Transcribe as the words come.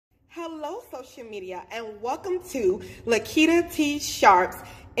Hello, social media, and welcome to Lakita T. Sharp's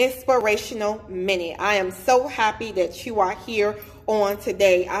Inspirational Minute. I am so happy that you are here on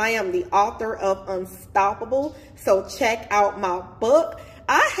today. I am the author of Unstoppable, so check out my book.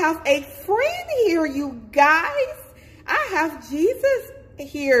 I have a friend here, you guys. I have Jesus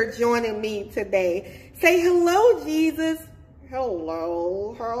here joining me today. Say hello, Jesus.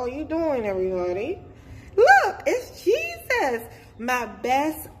 Hello. How are you doing, everybody? Look, it's Jesus, my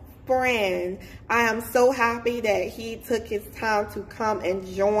best friend. I am so happy that he took his time to come and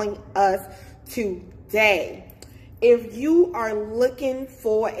join us today. If you are looking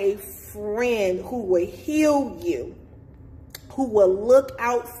for a friend who will heal you, who will look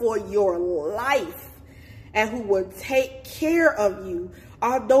out for your life, and who will take care of you,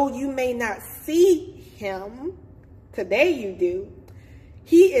 although you may not see him, today you do.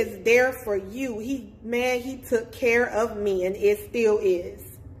 He is there for you. He took care of me, and it still is.